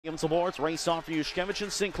Evansville boards race off for Yushkevich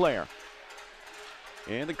and Sinclair.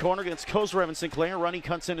 In the corner against Kozerev and Sinclair. Runny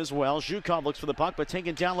cuts in as well. Zhukov looks for the puck, but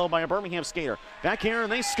taken down low by a Birmingham skater. Back here,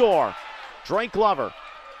 and they score. Drake Glover.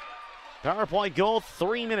 Power play goal,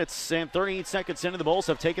 3 minutes and 38 seconds into. The Bulls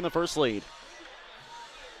have taken the first lead.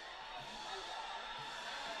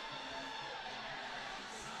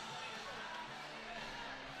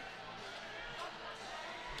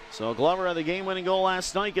 So Glover had the game-winning goal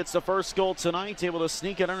last night, gets the first goal tonight, able to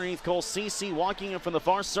sneak it underneath Cole Cece, walking in from the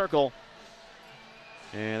far circle.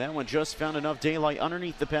 And that one just found enough daylight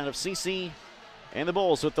underneath the pad of Cece. And the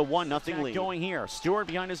Bulls with the 1-0 lead. Going here, Stewart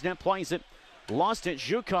behind his net plays it. Lost it,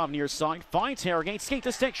 Zhukov near side, finds Harrogate, skate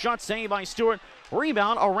to stick, shot saved by Stewart.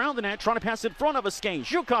 Rebound around the net, trying to pass in front of a skate.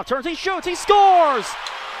 Zhukov turns, he shoots, he scores!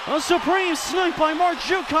 A supreme snipe by Mark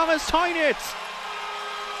Zhukov has tied it.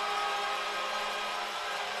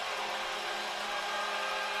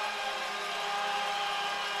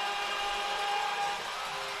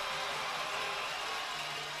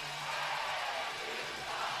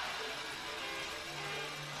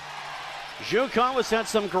 Zhukov has had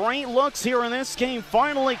some great looks here in this game.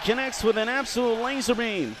 Finally connects with an absolute laser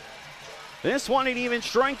beam. This one at even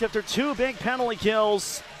strength after 2 big penalty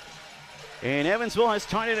kills. And Evansville has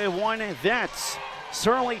tied it at 1. That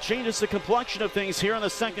certainly changes the complexion of things here in the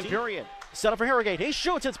second period. Set up for Harrogate. He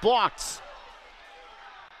shoots, it's blocked.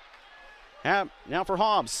 Now for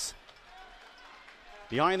Hobbs.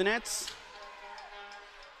 Behind the nets.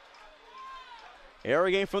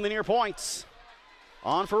 Harrogate from the near points.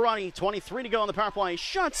 On for Runny, 23 to go on the power play.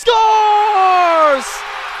 Shot, scores!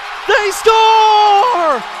 They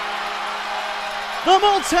score! The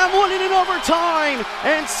Bolts have won it in overtime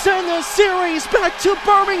and send the series back to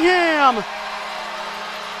Birmingham.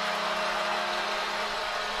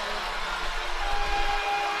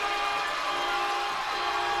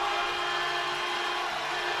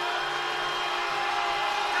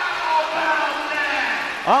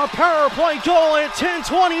 A power play goal at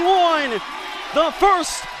 10:21. The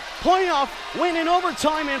first playoff win in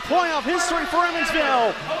overtime in playoff history for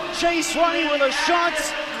Evansville. Chase Runny with a shot.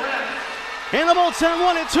 And the Bolts have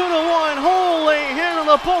won it 2-1. Holy hell,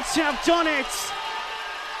 the Bolts have done it.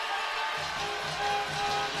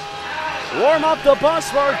 Warm up the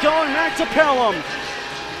bus. We're going back to Pelham.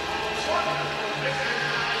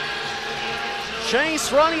 Chase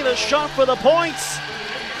Runny, the shot for the points,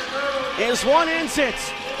 is one ends it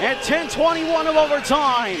at 10:21 of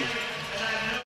overtime.